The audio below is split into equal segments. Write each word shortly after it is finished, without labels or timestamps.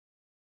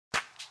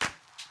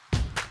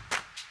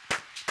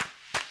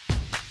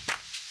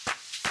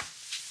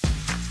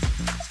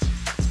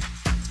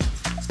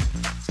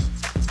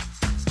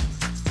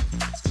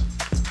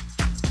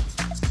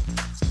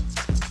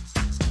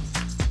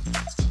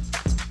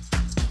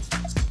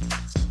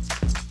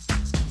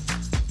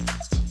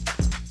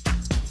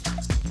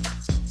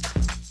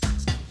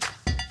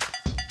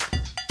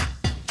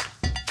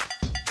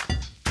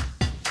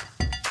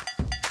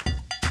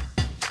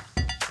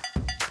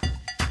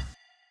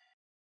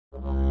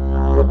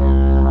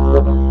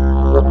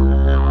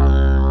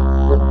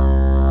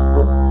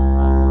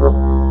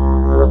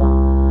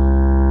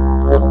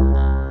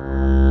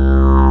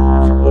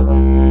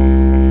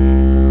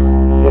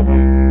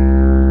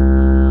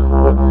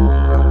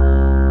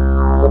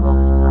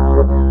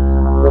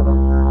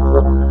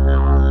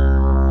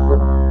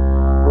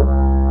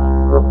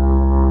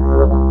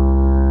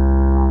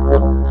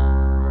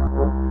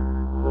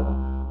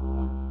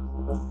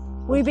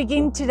We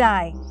begin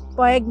today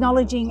by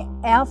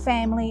acknowledging our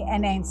family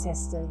and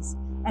ancestors.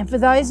 And for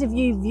those of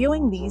you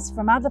viewing this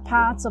from other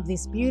parts of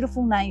this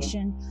beautiful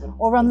nation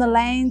or on the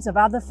lands of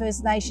other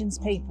First Nations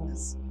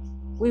peoples,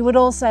 we would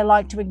also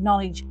like to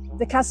acknowledge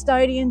the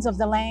custodians of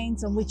the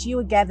lands on which you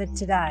are gathered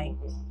today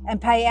and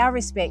pay our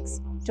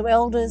respects to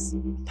elders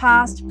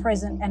past,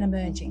 present and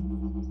emerging.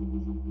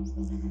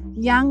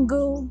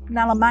 Yangu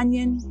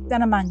Nalamanyan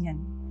Danamanyan,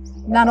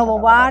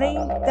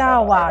 Ngunnawal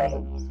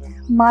Dawari,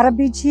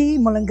 Marabichi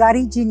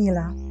Mulangari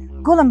Jinila,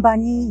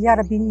 Gulambani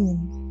Yarabinin,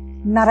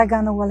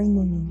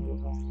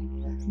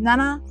 Naraganawalinini,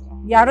 Nana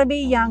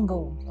Yarabi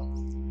Yangu,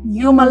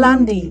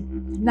 Yumalandi,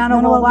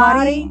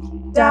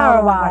 Ngunnawal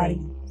Darawari.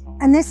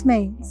 And this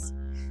means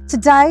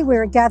today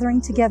we're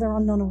gathering together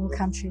on Ngunnawal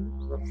country.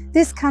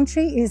 This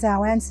country is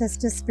our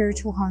ancestors'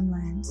 spiritual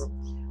homeland.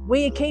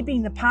 We are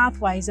keeping the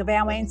pathways of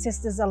our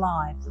ancestors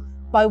alive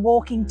by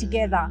walking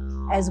together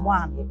as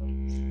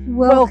one.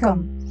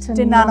 Welcome to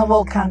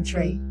Ngunnawal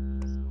country.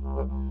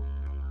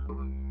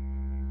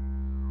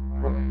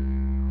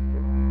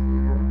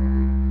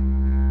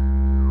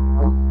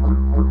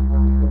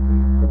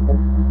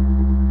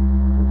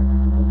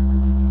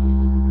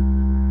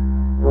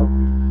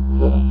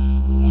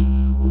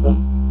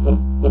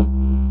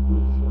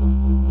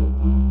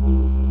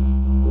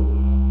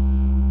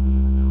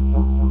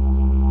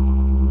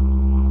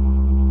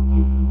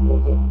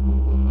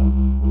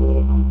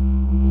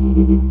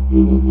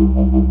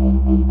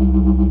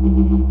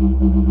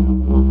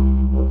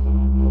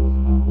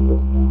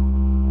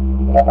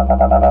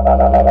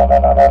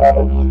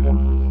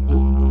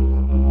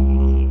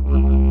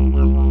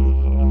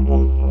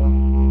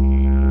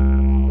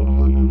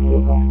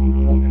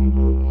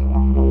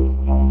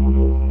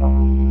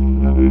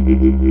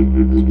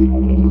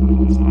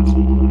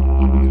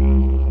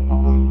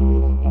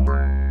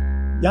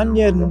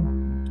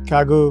 Yanyen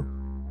Kagu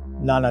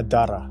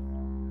Nanadara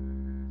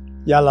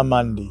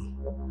Yalamandi.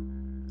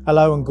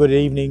 Hello and good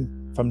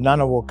evening from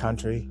Ngunnawal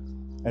country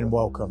and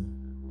welcome.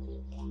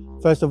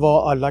 First of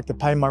all, I'd like to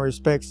pay my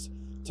respects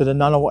to the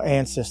Ngunnawal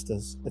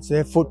ancestors. It's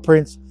their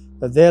footprints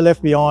that they're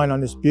left behind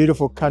on this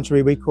beautiful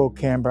country we call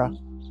Canberra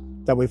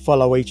that we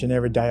follow each and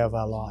every day of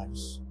our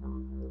lives.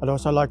 I'd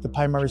also like to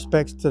pay my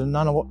respects to the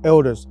Ngunnawal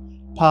elders,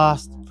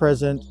 past,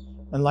 present,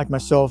 and like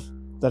myself,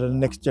 that are the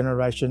next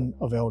generation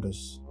of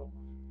elders.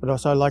 I'd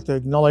also like to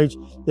acknowledge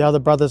the other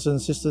brothers and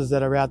sisters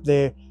that are out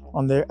there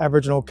on their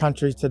Aboriginal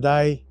country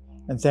today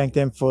and thank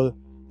them for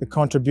the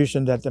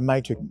contribution that they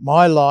make to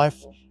my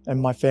life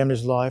and my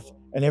family's life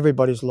and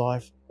everybody's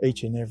life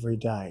each and every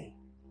day.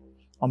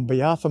 On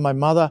behalf of my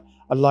mother,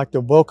 I'd like to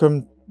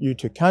welcome you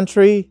to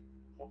country,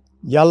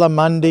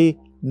 Yalamandi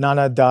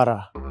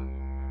Nanadara.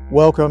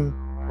 Welcome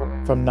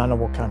from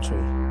Ngunnawal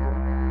country.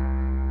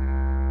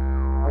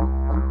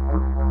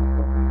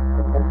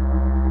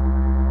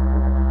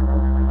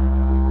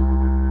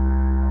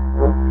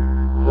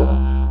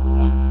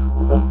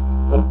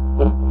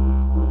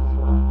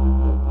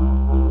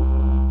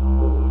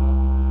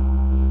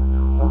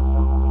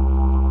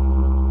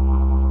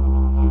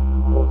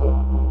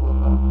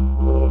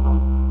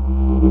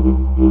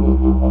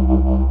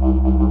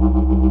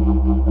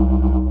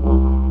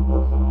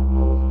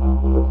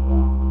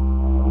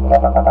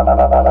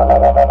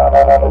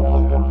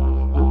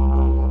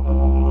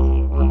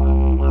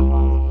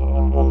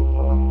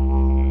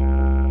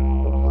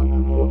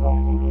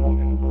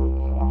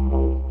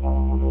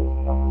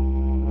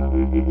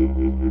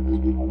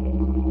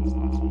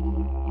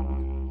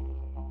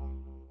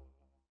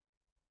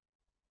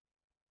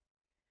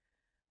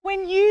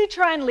 When you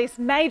try and list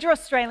major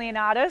Australian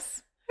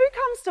artists, who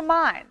comes to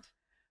mind?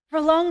 For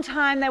a long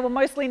time, they were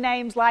mostly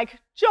names like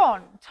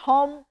John,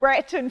 Tom,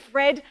 Brett and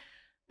Fred.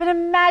 But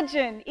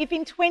imagine if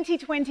in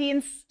 2020,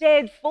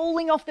 instead,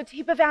 falling off the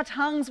tip of our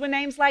tongues were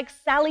names like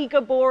Sally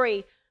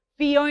Gabori,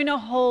 Fiona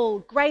Hall,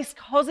 Grace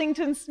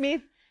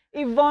Cossington-Smith,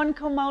 Yvonne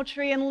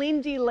Comaltry and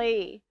Lindy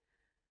Lee.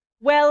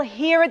 Well,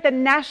 here at the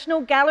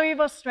National Gallery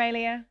of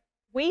Australia,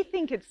 we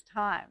think it's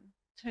time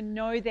to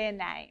know their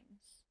names.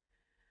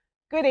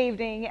 Good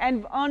evening,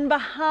 and on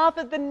behalf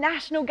of the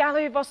National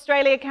Gallery of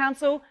Australia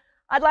Council,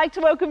 I'd like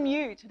to welcome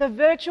you to the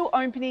virtual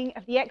opening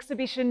of the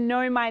exhibition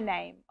Know My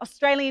Name,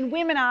 Australian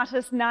Women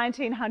Artists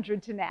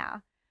 1900 to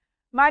Now.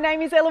 My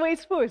name is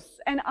Eloise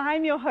and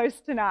I'm your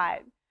host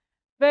tonight.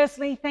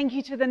 Firstly, thank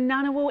you to the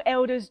Ngunnawal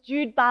elders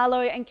Jude,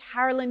 Barlow and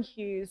Carolyn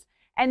Hughes,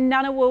 and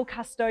Ngunnawal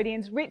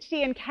custodians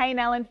Richie and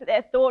Allan for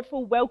their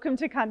thoughtful welcome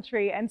to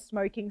country and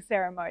smoking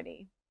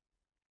ceremony.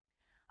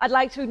 I'd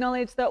like to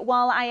acknowledge that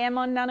while I am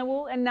on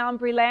Ngunnawal and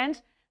Ngambri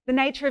land, the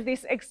nature of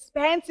this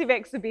expansive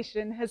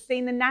exhibition has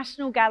seen the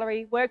National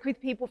Gallery work with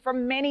people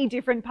from many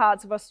different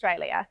parts of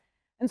Australia.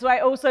 And so I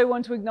also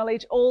want to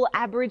acknowledge all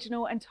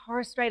Aboriginal and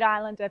Torres Strait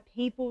Islander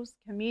peoples,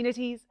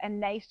 communities and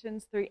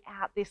nations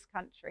throughout this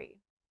country.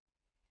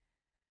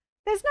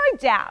 There's no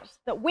doubt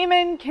that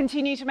women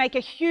continue to make a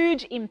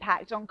huge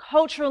impact on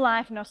cultural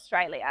life in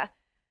Australia.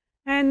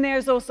 And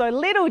there's also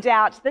little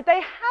doubt that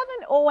they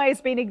haven't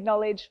always been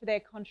acknowledged for their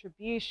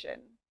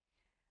contribution.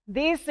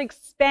 This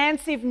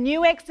expansive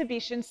new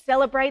exhibition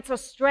celebrates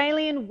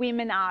Australian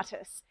women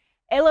artists,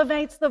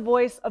 elevates the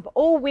voice of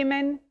all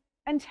women,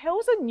 and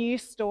tells a new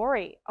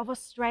story of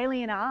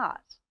Australian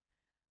art.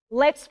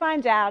 Let's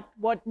find out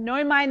what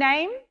Know My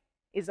Name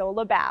is all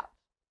about.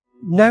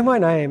 Know My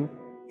Name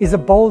is a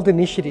bold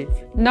initiative.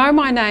 Know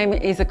My Name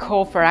is a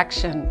call for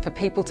action for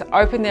people to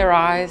open their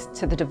eyes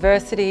to the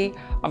diversity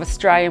of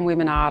Australian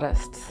women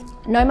artists.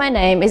 Know My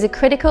Name is a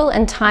critical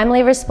and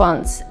timely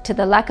response to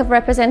the lack of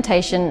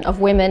representation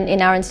of women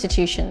in our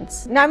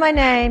institutions. Know My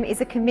Name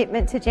is a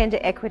commitment to gender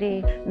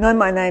equity. Know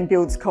My Name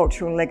builds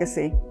cultural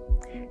legacy.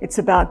 It's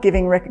about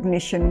giving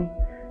recognition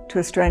to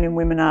Australian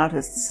women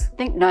artists. I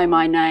think Know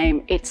My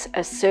Name, it's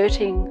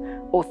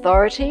asserting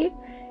authority,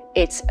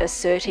 it's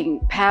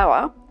asserting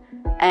power,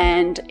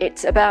 and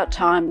it's about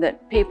time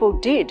that people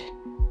did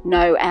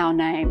know our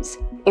names.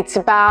 It's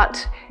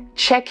about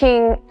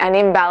checking an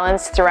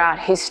imbalance throughout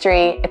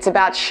history. It's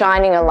about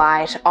shining a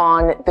light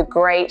on the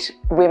great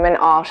women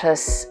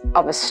artists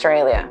of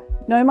Australia.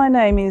 Know My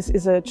Name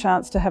is a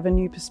chance to have a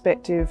new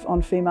perspective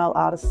on female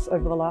artists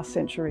over the last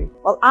century.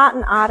 While art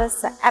and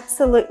artists are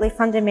absolutely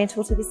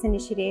fundamental to this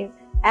initiative,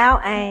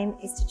 our aim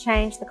is to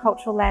change the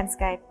cultural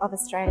landscape of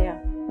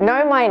Australia.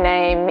 Know My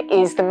Name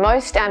is the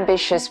most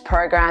ambitious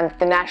program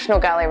the National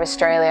Gallery of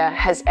Australia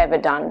has ever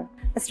done.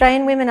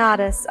 Australian women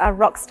artists are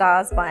rock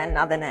stars by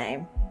another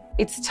name.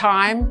 It's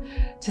time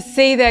to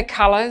see their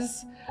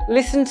colours,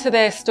 listen to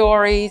their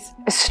stories.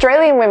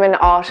 Australian women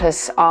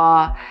artists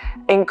are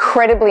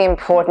incredibly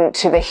important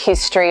to the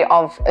history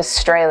of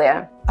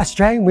Australia.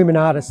 Australian women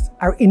artists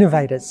are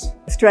innovators.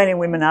 Australian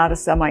women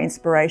artists are my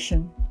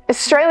inspiration.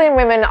 Australian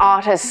women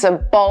artists are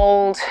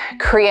bold,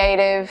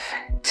 creative,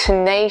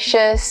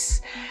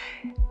 tenacious,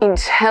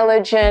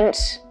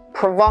 intelligent,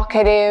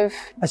 provocative.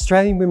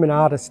 Australian women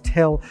artists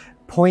tell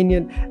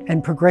poignant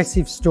and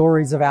progressive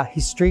stories of our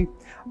history,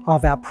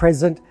 of our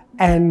present,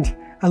 and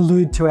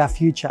allude to our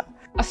future.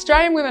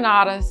 Australian women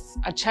artists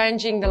are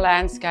changing the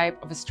landscape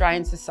of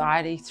Australian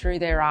society through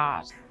their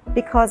art.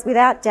 Because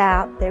without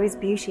doubt, there is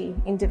beauty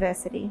in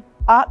diversity.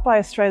 Art by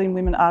Australian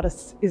women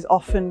artists is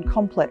often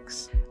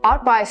complex.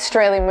 Art by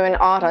Australian women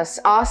artists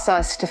asks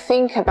us to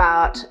think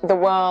about the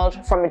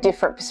world from a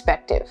different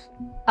perspective.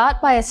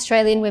 Art by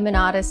Australian women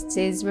artists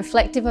is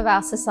reflective of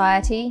our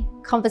society,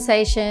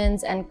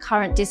 conversations and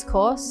current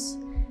discourse,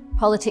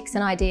 politics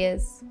and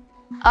ideas.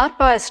 Art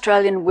by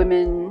Australian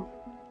women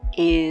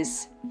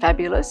is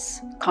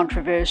fabulous,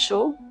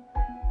 controversial,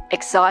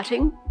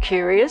 exciting,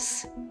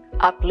 curious,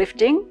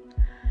 uplifting,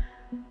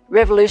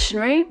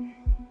 revolutionary.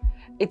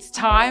 It's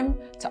time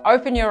to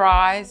open your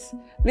eyes,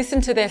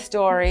 listen to their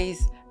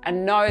stories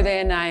and know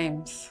their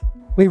names.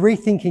 We're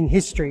rethinking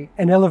history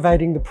and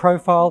elevating the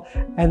profile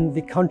and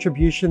the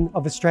contribution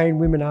of Australian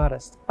women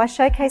artists. By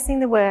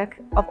showcasing the work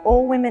of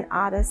all women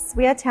artists,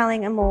 we are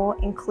telling a more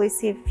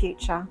inclusive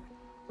future.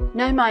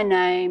 Know My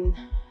Name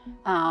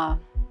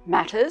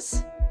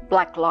matters.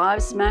 Black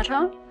Lives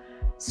Matter,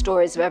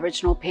 stories of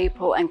Aboriginal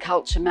people and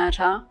culture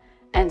matter,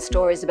 and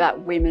stories about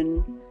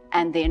women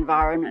and the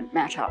environment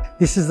matter.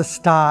 This is the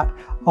start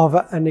of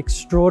an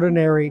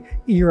extraordinary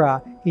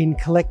era in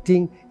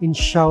collecting, in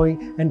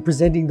showing and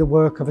presenting the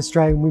work of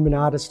Australian women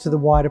artists to the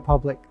wider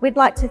public. We'd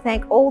like to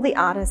thank all the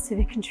artists who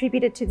have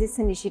contributed to this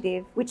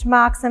initiative, which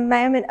marks a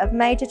moment of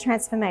major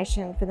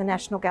transformation for the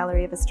National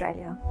Gallery of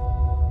Australia.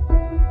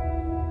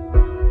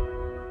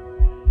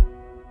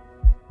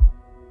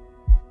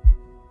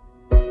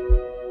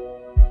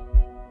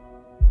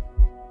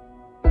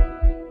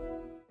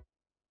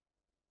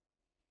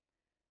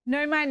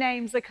 Know My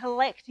Name's a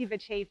collective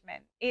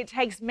achievement. It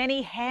takes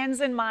many hands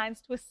and minds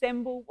to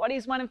assemble what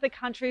is one of the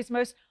country's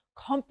most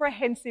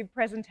comprehensive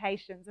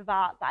presentations of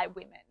art by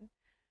women.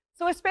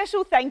 So a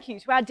special thank you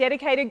to our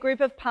dedicated group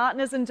of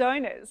partners and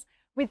donors,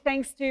 with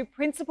thanks to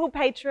Principal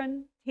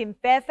Patron Tim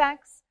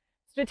Fairfax,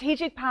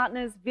 strategic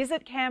partners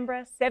Visit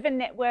Canberra, 7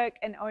 Network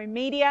and O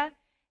Media,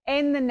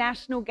 and the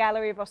National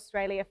Gallery of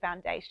Australia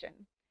Foundation.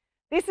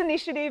 This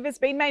initiative has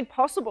been made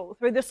possible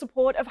through the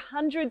support of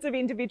hundreds of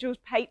individual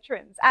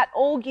patrons at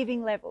all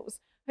giving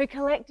levels, who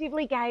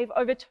collectively gave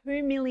over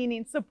 $2 million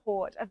in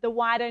support of the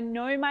wider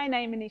Know My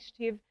Name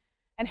initiative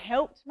and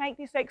helped make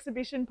this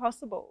exhibition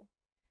possible.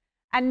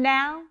 And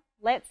now,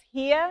 let's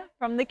hear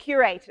from the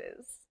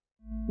curators.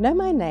 Know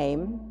My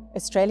Name,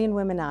 Australian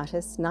Women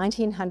Artists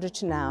 1900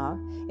 to Now,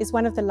 is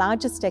one of the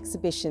largest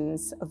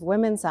exhibitions of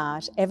women's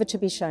art ever to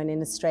be shown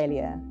in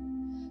Australia.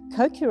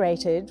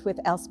 Co-curated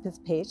with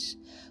Elspeth Pitt,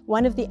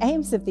 one of the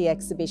aims of the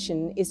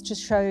exhibition is to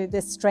show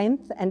the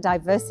strength and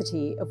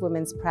diversity of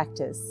women's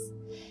practice.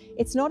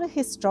 It's not a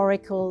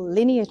historical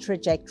linear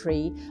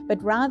trajectory,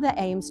 but rather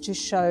aims to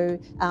show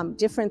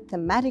different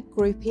thematic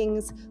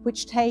groupings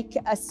which take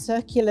a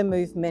circular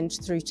movement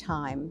through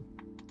time.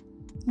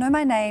 Know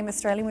My Name,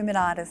 Australian Women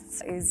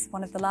Artists is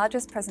one of the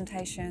largest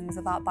presentations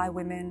of art by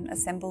women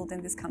assembled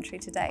in this country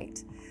to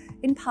date.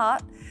 In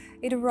part,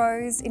 it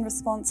arose in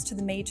response to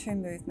the Me Too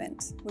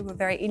movement. We were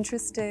very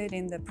interested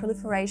in the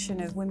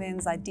proliferation of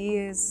women's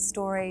ideas,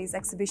 stories,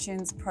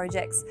 exhibitions,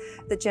 projects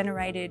that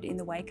generated in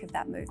the wake of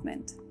that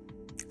movement.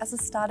 As a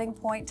starting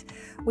point,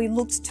 we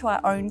looked to our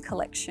own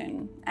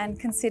collection and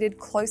considered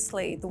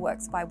closely the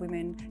works by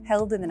women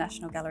held in the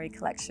National Gallery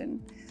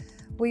collection.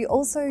 We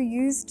also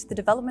used the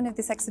development of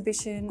this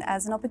exhibition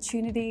as an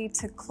opportunity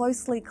to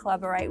closely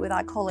collaborate with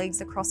our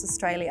colleagues across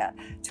Australia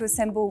to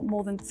assemble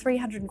more than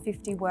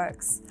 350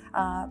 works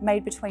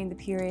made between the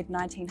period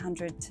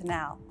 1900 to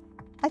now.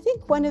 I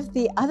think one of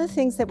the other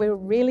things that we're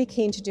really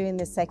keen to do in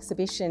this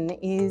exhibition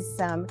is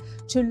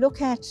to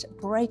look at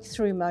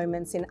breakthrough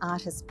moments in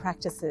artist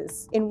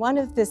practices. In one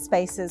of the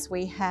spaces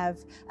we have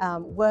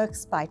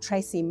works by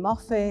Tracy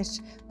Moffat,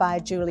 by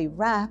Julie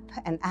Rapp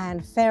and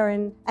Anne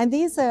Ferrin, and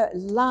these are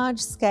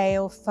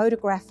large-scale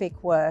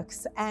photographic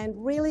works, and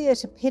really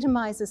it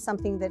epitomises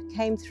something that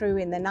came through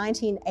in the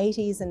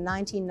 1980s and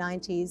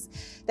 1990s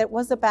that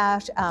was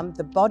about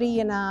the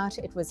body in art.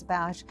 It was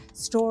about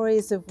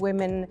stories of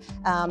women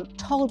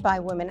told by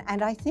women,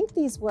 and I think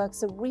these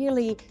works are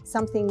really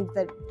something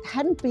that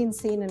hadn't been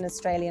seen in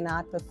Australian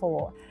art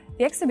before.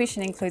 The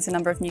exhibition includes a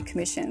number of new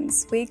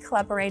commissions. We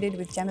collaborated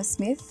with Gemma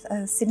Smith,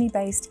 a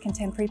Sydney-based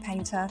contemporary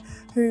painter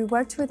who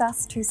worked with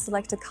us to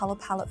select a colour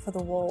palette for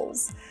the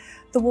walls.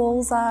 The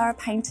walls are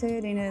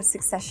painted in a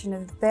succession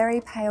of very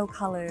pale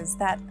colours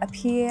that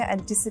appear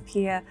and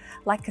disappear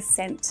like a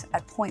scent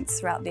at points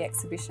throughout the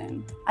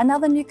exhibition.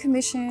 Another new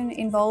commission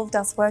involved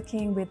us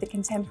working with the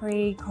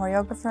contemporary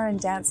choreographer and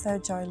dancer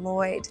Jo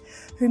Lloyd,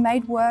 who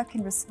made work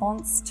in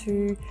response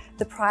to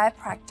the prior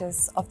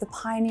practice of the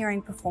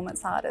pioneering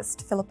performance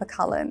artist Philippa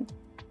Cullen.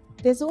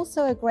 There's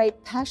also a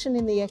great passion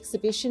in the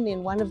exhibition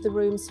in one of the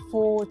rooms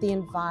for the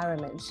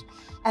environment.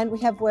 And we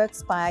have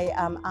works by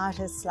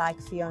artists like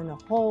Fiona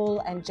Hall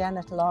and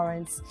Janet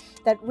Lawrence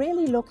that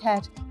really look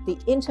at the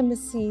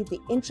intimacy, the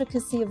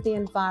intricacy of the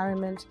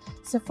environment.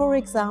 So for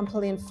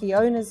example, in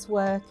Fiona's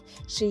work,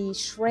 she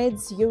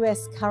shreds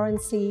US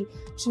currency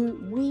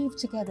to weave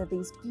together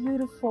these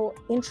beautiful,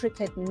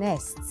 intricate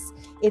nests.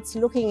 It's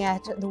looking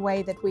at the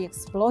way that we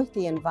exploit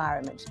the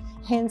environment,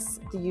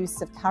 hence the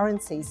use of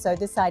currency. So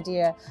this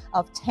idea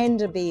of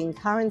tender being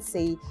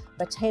currency,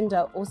 but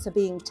tender also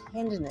being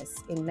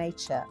tenderness in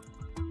nature.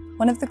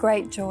 One of the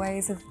great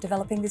joys of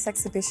developing this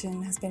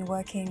exhibition has been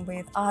working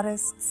with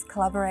artists,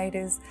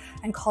 collaborators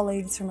and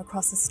colleagues from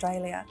across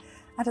Australia.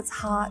 At its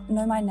heart,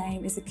 Know My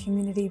Name is a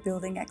community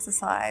building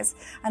exercise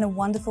and a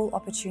wonderful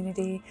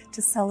opportunity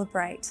to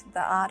celebrate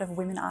the art of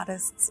women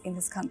artists in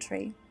this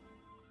country.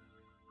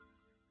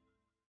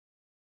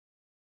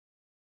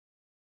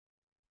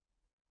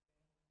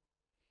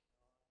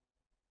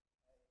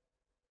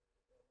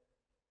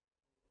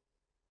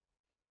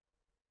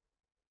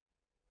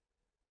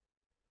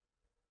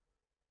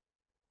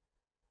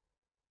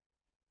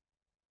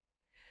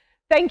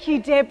 Thank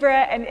you,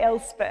 Deborah and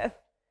Elspeth.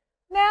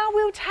 Now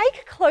we'll take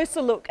a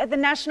closer look at the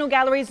National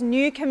Gallery's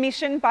new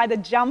commission by the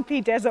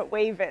Tjanpi Desert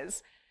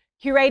Weavers.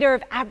 Curator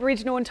of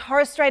Aboriginal and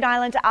Torres Strait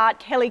Islander art,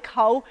 Kelli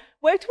Cole,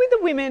 worked with the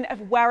women of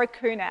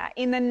Warrakoona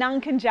in the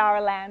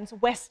Nunkanjara lands,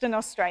 Western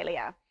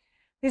Australia.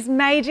 This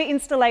major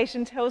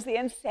installation tells the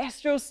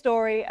ancestral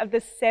story of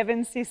the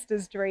Seven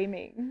Sisters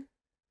dreaming.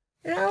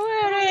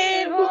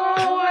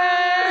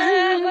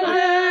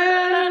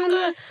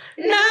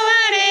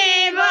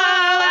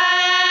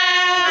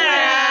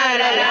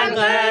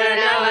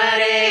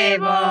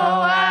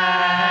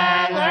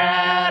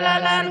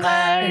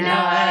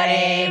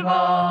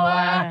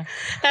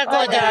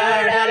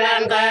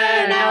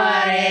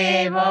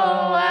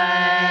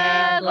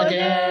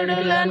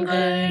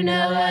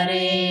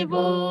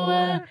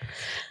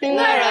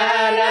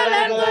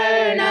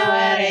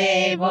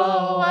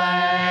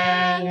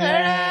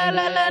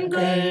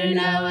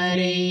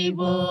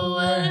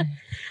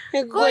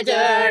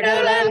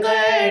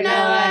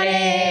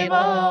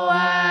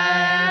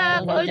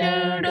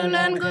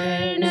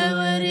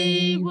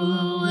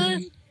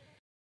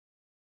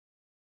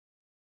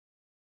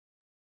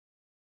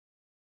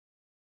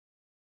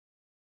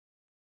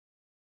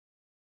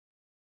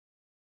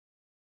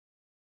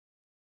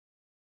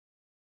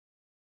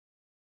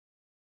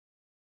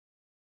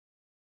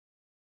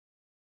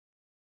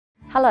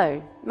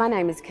 Hello, my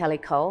name is Kelli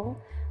Cole.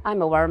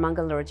 I'm a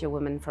Warramunga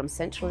woman from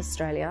Central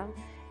Australia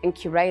and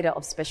curator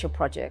of special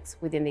projects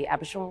within the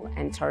Aboriginal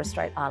and Torres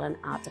Strait Island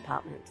Art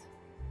Department.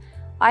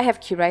 I have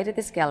curated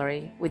this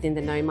gallery within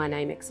the Know My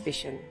Name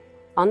exhibition.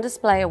 On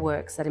display are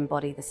works that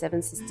embody the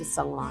Seven Sisters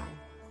songline,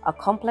 a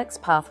complex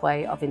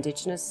pathway of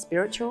Indigenous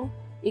spiritual,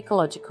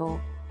 ecological,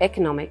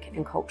 economic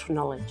and cultural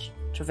knowledge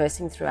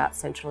traversing throughout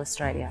Central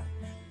Australia.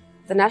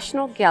 The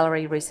National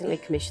Gallery recently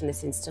commissioned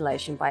this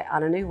installation by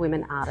Ngunnawal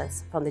women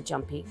artists from the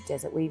Tjanpi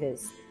Desert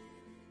Weavers.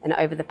 And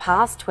over the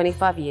past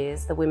 25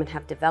 years, the women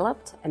have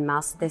developed and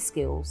mastered their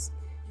skills,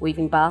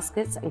 weaving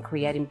baskets and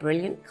creating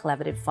brilliant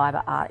collaborative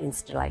fibre art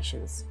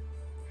installations.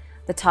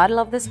 The title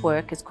of this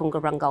work is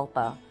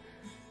Kungkarangkalpa,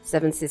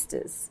 Seven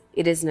Sisters.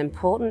 It is an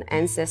important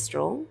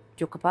ancestral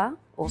jukapa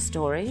or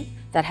story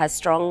that has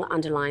strong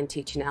underlying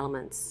teaching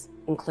elements,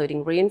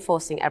 including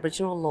reinforcing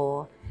Aboriginal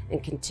law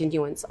and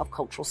continuance of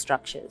cultural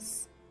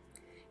structures.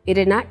 It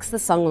enacts the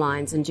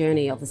songlines and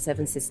journey of the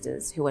Seven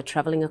Sisters who are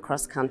travelling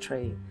across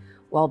country,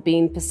 while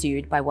being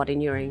pursued by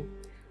Wadinyuri,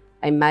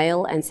 a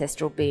male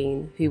ancestral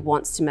being who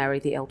wants to marry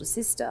the elder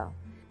sister,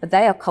 but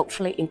they are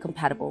culturally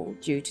incompatible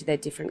due to their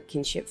different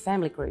kinship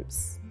family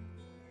groups.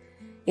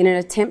 In an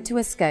attempt to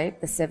escape,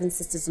 the seven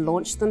sisters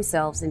launch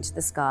themselves into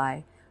the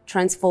sky,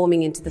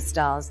 transforming into the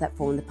stars that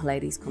form the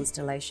Pleiades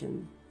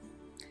constellation.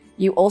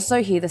 You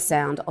also hear the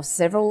sound of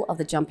several of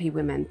the Tjanpi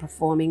women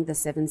performing the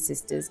Seven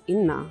Sisters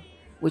Inma,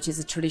 which is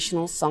a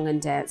traditional song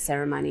and dance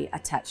ceremony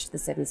attached to the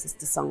Seven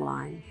Sisters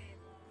songline.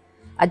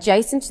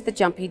 Adjacent to the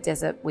Tjanpi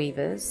Desert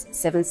Weavers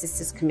Seven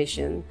Sisters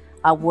Commission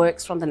are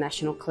works from the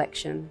National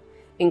Collection,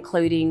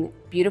 including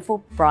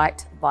beautiful,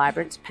 bright,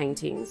 vibrant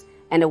paintings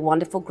and a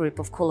wonderful group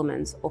of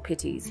kulamans or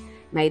pitties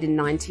made in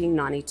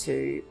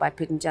 1992 by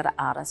Pitjantjatjara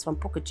artists from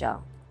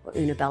Pukaja or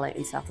Ngunnawal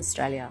in South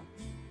Australia.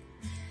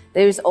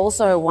 There is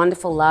also a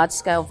wonderful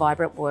large-scale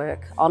vibrant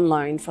work on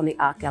loan from the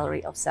Art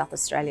Gallery of South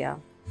Australia.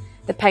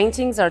 The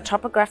paintings are a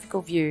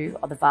topographical view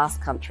of the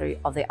vast country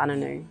of the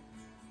Ananu.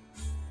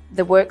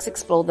 The works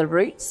explore the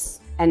roots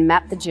and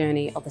map the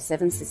journey of the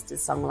Seven Sisters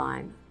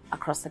songline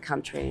across the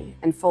country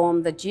and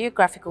form the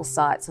geographical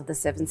sites of the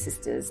Seven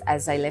Sisters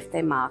as they left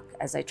their mark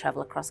as they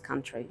travel across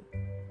country.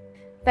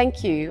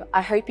 Thank you.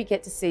 I hope you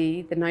get to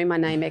see the Know My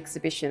Name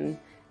exhibition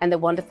and the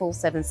wonderful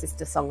Seven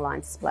Sisters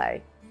songline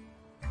display.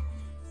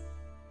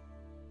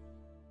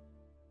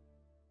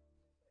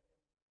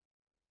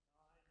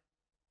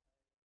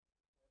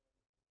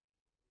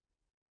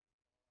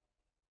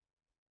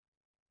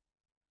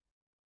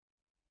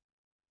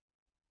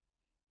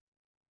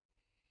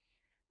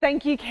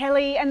 Thank you,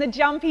 Kelly, and the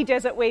Tjanpi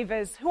Desert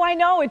Weavers, who I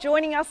know are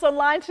joining us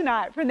online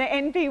tonight from the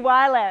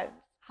NPY Labs.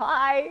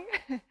 Hi!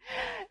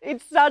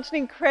 It's such an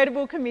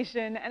incredible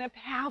commission and a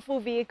powerful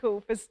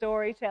vehicle for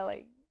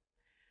storytelling.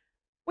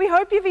 We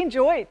hope you've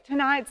enjoyed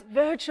tonight's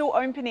virtual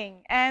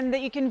opening and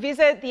that you can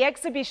visit the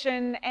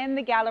exhibition and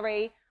the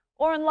gallery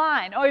or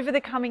online over the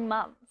coming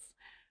months.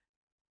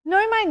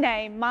 Know My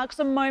Name marks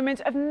a moment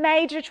of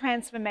major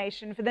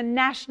transformation for the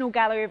National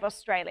Gallery of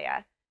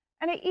Australia,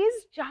 and it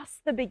is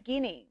just the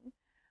beginning.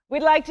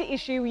 We'd like to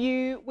issue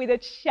you with a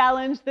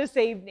challenge this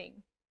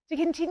evening to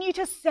continue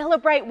to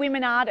celebrate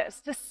women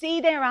artists, to see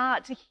their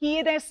art, to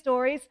hear their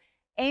stories,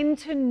 and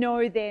to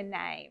know their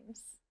names.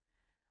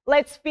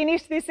 Let's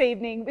finish this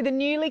evening with a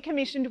newly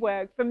commissioned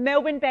work from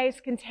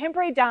Melbourne-based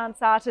contemporary dance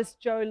artist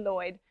Jo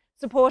Lloyd,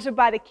 supported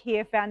by the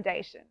Keir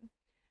Foundation.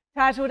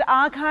 Titled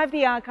Archive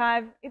the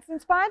Archive, it's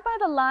inspired by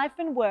the life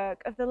and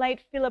work of the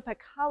late Philippa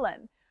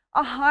Cullen,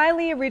 a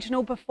highly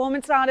original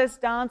performance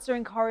artist, dancer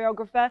and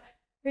choreographer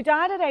who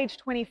died at age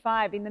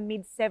 25 in the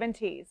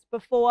mid-70s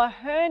before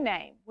her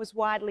name was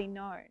widely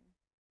known.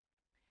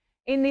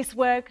 In this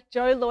work,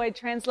 Jo Lloyd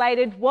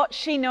translated what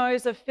she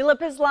knows of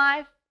Philippa's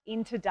life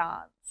into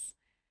dance.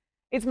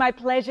 It's my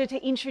pleasure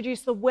to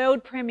introduce the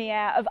world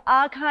premiere of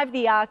Archive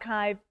the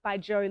Archive by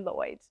Jo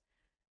Lloyd.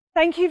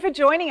 Thank you for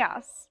joining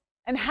us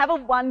and have a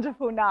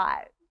wonderful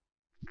night.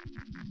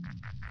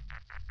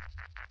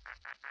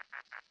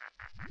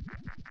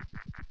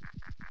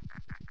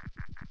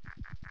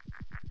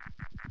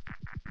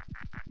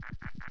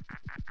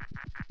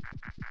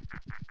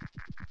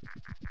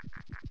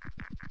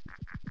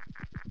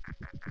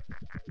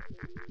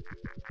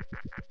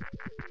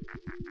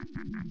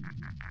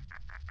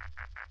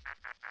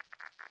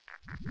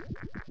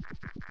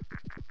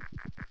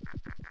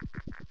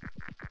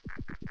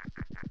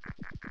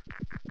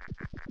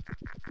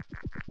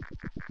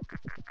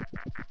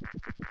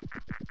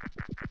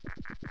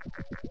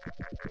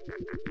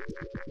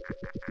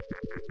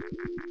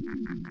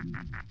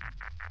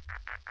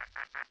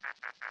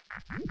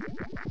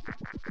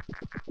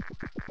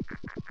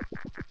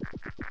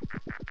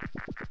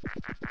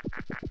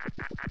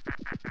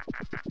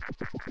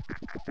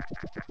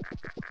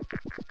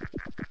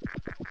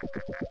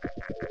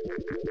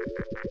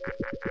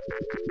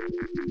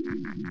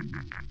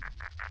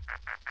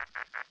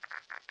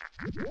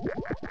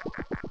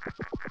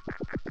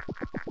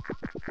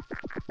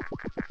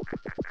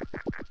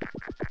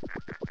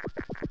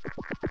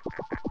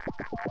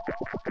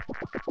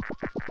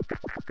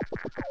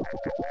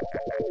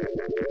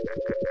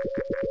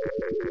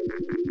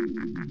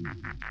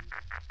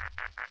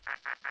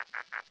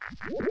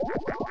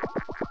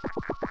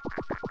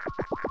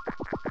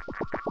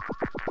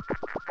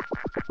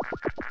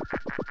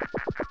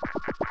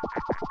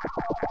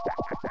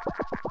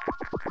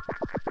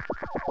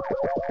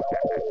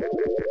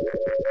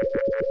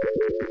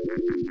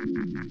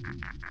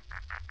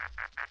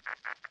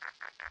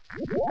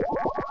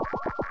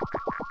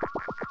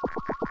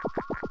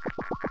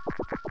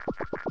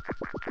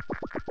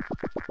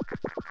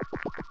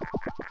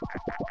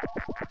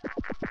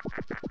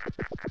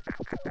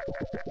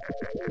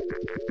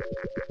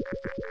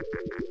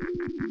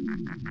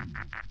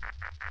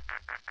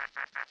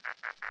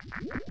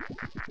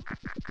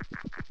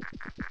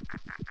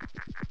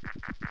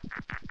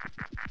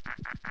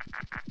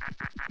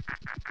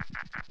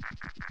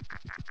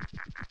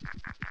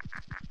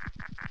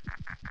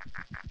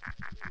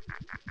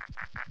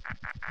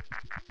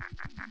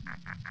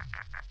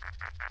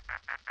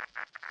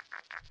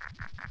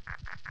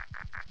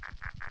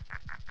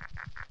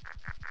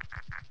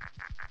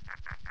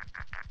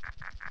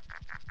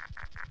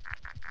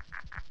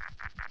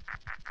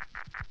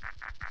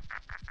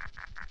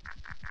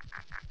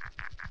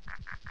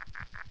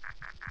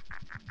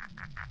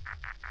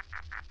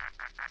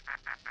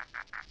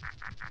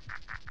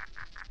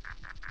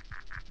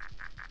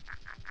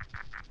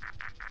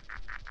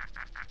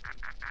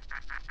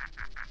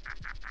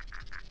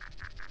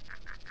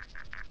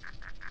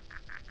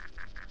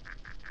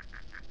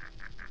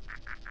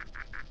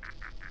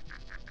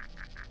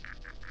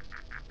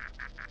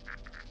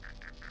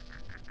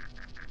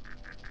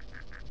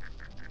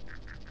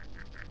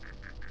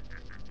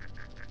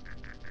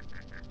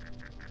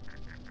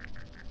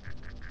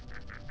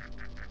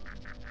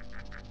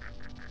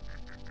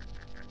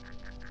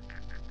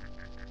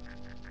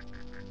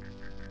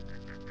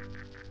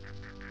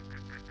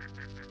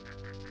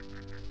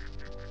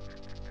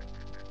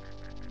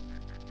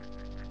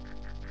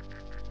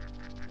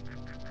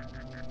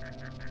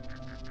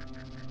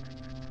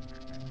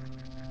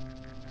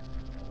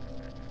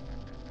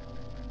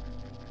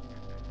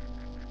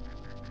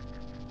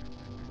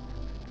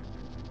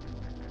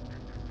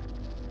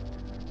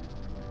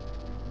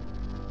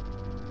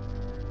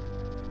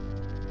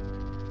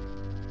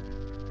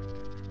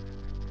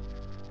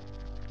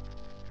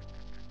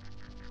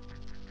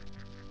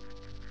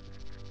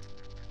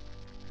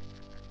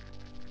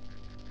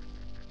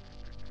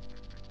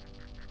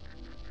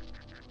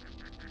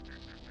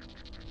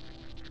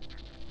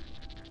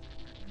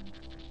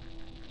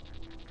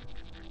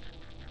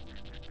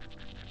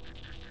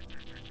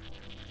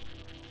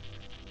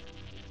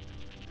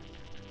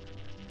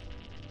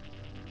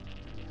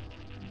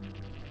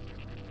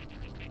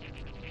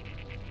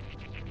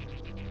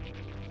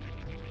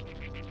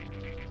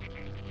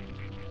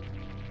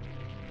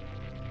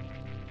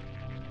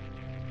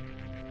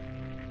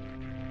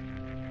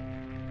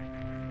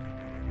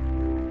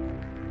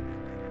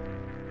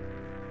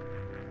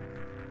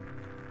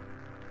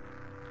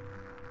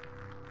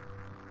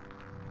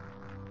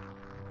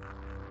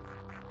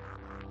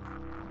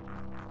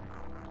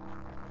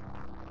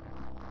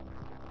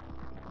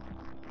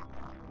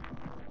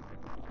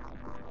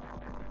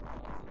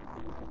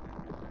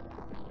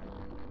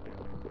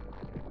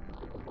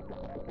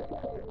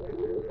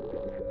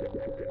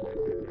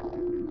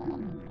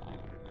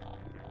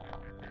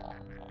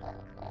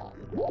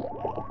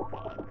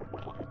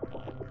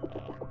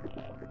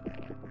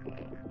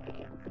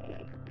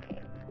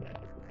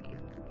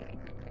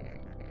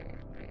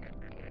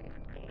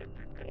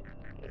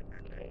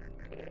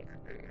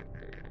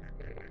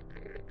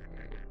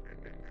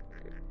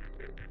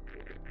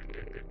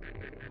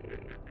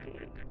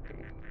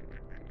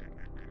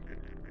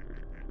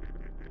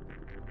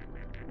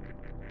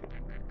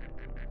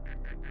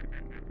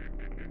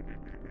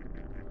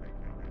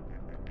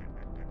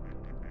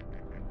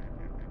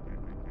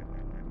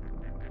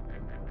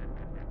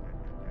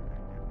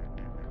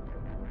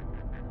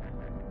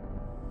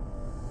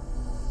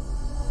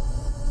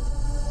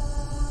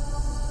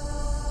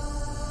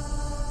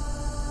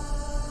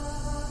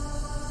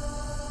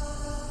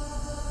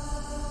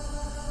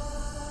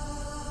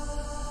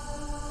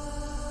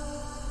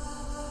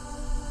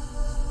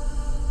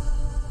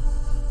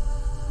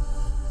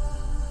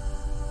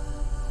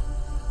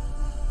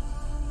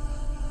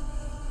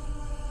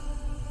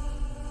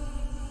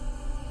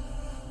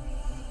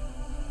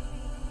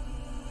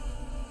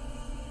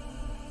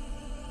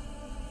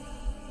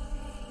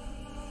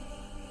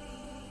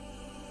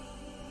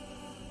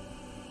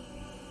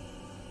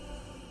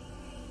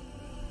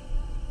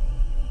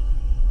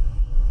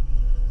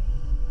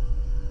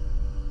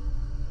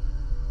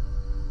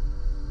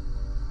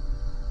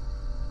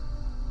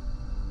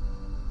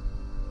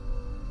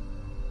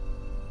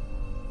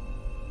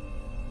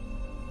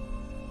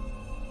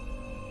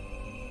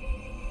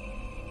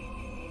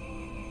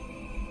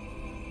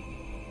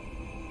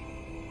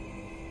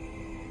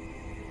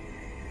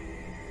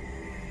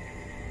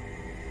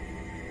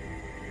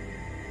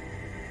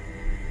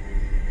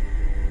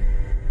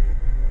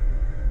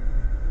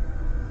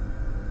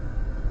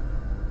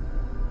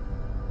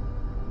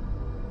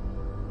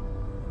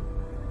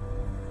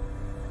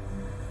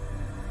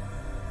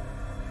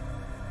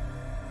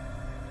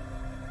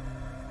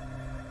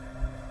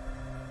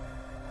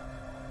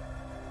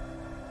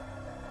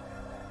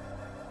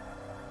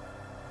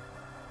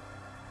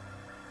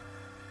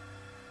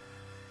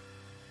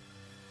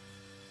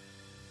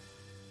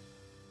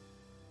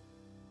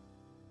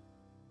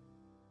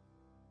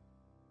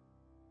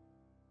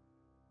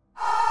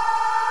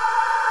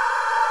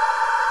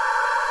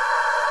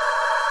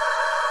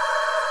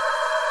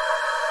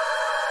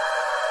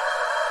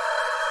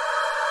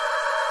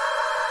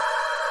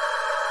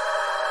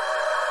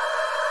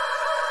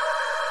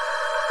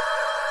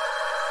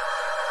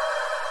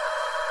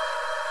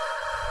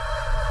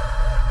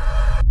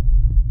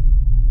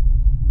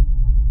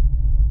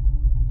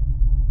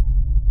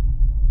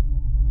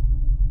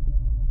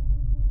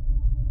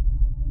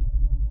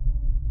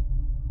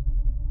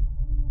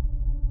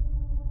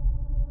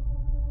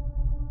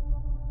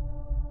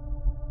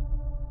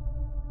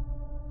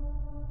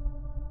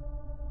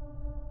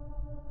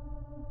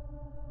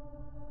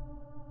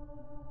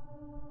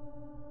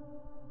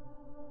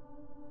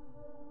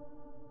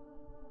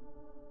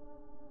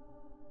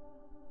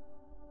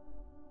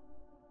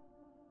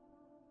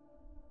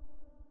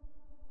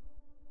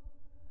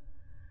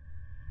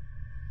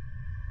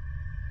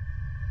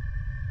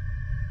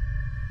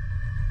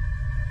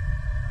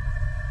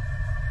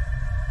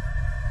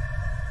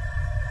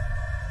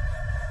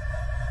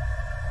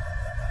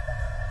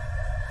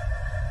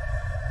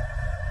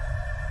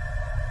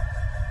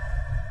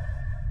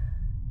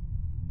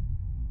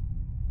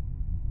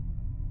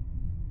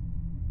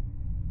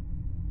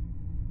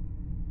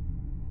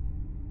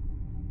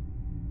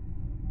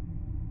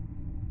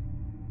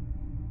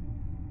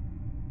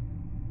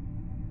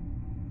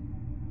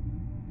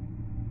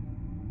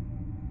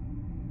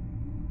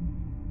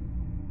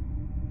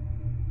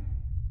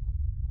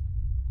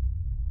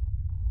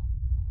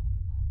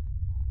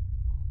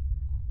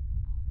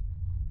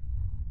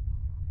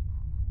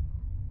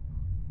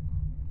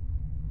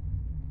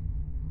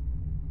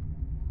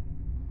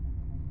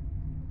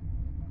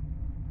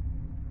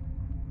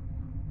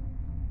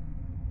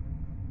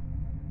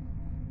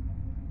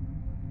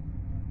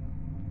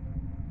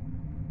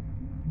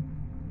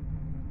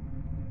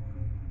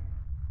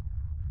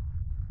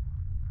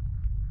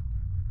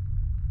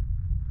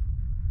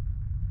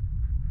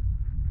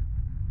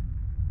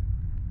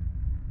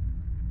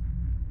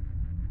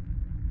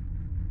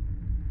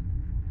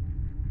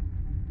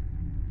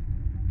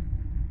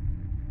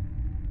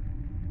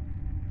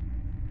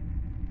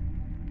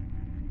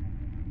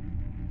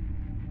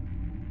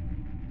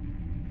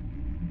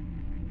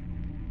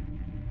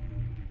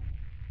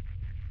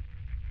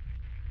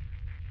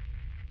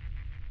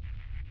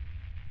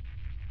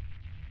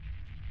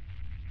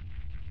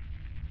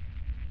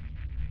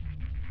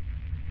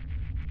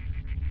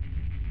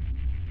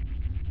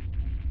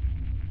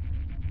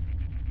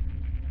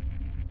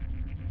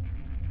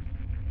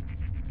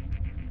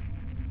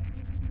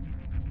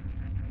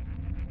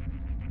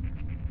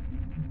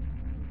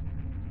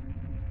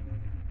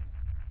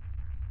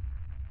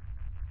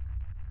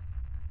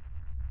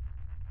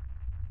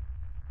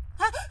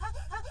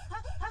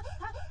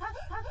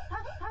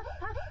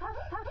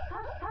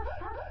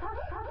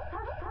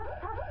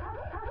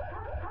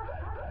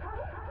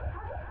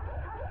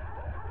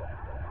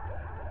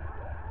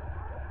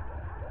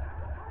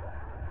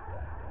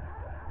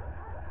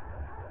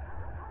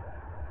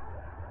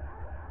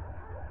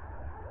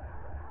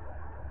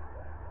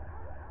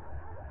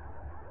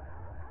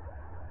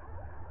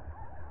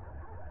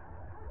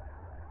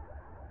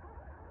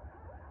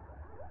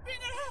 Bring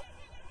it up!